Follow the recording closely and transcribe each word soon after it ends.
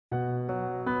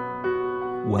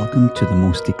Welcome to the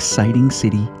most exciting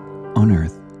city on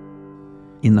Earth.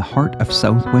 In the heart of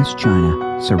southwest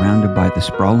China, surrounded by the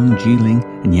sprawling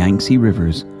GLOBALink and Yangtze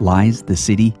rivers, lies the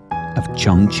city of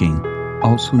Chongqing.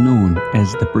 Also known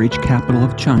as the bridge capital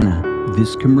of China,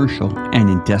 this commercial and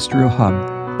industrial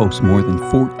hub boasts more than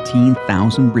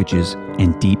 14,000 bridges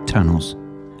and deep tunnels.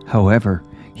 However,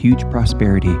 huge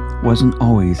prosperity wasn't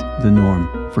always the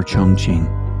norm for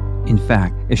Chongqing. In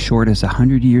fact, as short as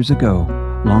 100 years ago,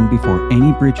 long before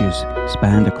any bridges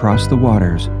spanned across the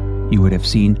waters, you would have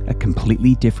seen a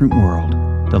completely different world.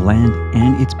 The land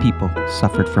and its people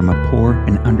suffered from a poor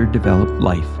and underdeveloped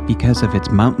life because of its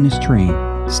mountainous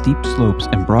terrain. Steep slopes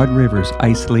and broad rivers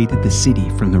isolated the city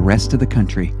from the rest of the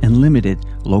country and limited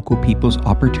local people's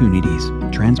opportunities.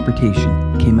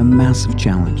 Transportation became a massive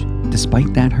challenge.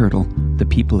 Despite that hurdle, the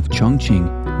people of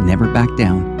Chongqing never backed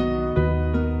down.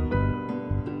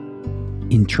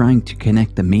 In trying to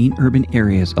connect the main urban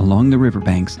areas along the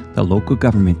riverbanks, the local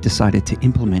government decided to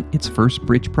implement its first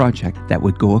bridge project that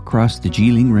would go across the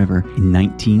GLOBALink River in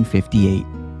 1958.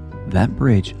 That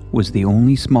bridge was the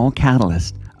only small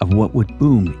catalyst of what would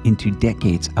boom into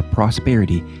decades of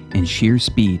prosperity and sheer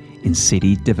speed in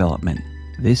city development.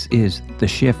 This is the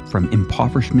shift from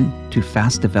impoverishment to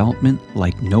fast development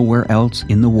like nowhere else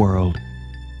in the world.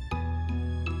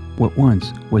 What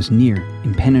once was near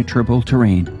impenetrable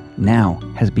terrain now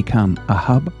has become a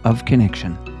hub of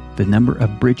connection. The number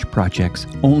of bridge projects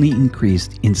only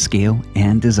increased in scale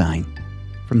and design.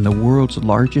 From the world's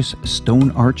largest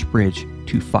stone arch bridge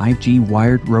to 5G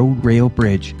wired road rail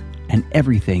bridge and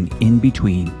everything in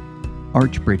between.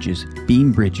 Arch bridges,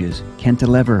 beam bridges,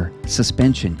 cantilever,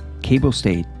 suspension, cable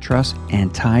stayed, truss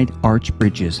and tied arch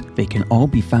bridges. They can all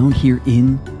be found here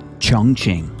in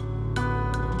Chongqing.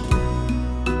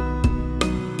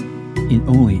 In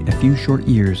only a few short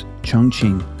years,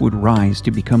 Chongqing would rise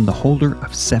to become the holder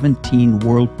of 17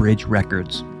 world bridge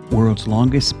records. World's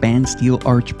longest span steel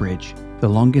arch bridge, the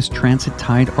longest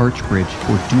transit-tied arch bridge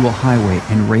for dual highway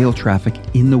and rail traffic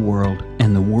in the world,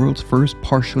 and the world's first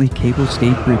partially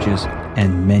cable-stayed bridges,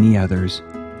 and many others.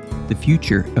 The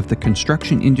future of the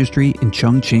construction industry in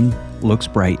Chongqing looks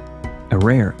bright. A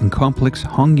rare and complex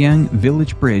Hongyang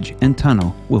village bridge and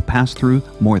tunnel will pass through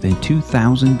more than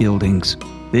 2,000 buildings.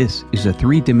 This is a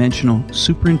three-dimensional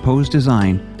superimposed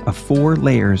design of 4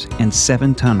 layers and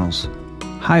 7 tunnels.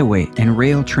 Highway and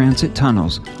rail transit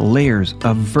tunnels, layers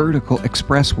of vertical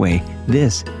expressway.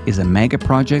 This is a mega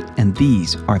project and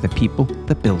these are the people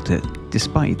that built it.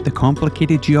 Despite the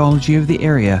complicated geology of the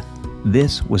area,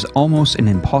 this was almost an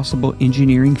impossible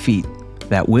engineering feat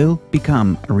that will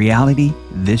become a reality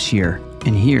this year.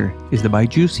 And here is the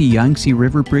Baijusi Yangtze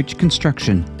River Bridge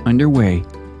construction underway.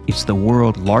 It's the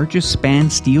world's largest span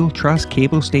steel truss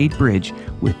cable-stayed bridge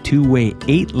with two-way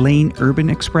 8-lane urban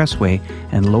expressway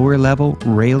and lower-level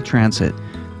rail transit.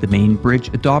 The main bridge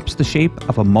adopts the shape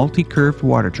of a multi-curved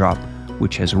water drop,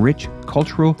 which has rich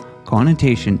cultural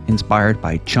connotation inspired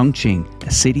by Chongqing,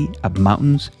 a city of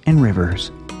mountains and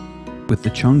rivers. With the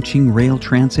Chongqing rail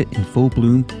transit in full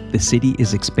bloom, the city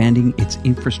is expanding its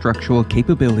infrastructural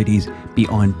capabilities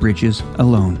beyond bridges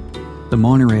alone. The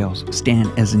monorails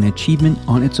stand as an achievement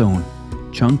on its own.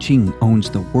 Chongqing owns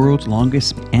the world's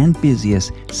longest and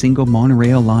busiest single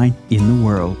monorail line in the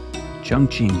world.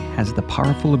 Chongqing has the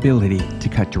powerful ability to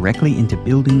cut directly into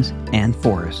buildings and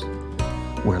forests.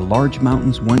 Where large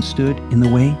mountains once stood in the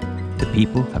way, the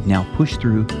people have now pushed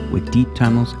through with deep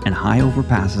tunnels and high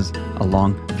overpasses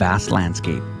along vast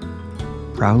landscape.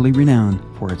 Proudly renowned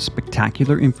for its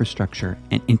spectacular infrastructure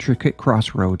and intricate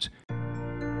crossroads,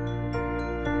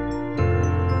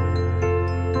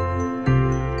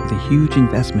 a huge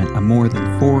investment of more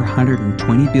than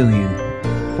 420 billion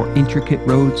for intricate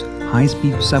roads,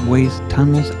 high-speed subways,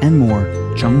 tunnels, and more.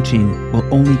 Chongqing will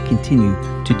only continue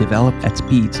to develop at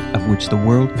speeds of which the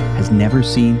world has never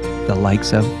seen the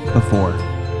likes of before.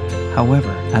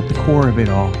 However, at the core of it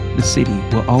all, the city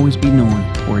will always be known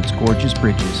for its gorgeous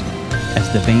bridges,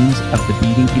 as the veins of the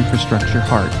beating infrastructure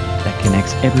heart that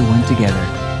connects everyone together.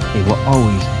 They will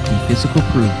always be physical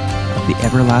proof of the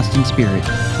everlasting spirit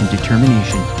and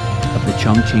determination of the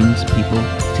Chongqing's people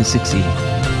to succeed.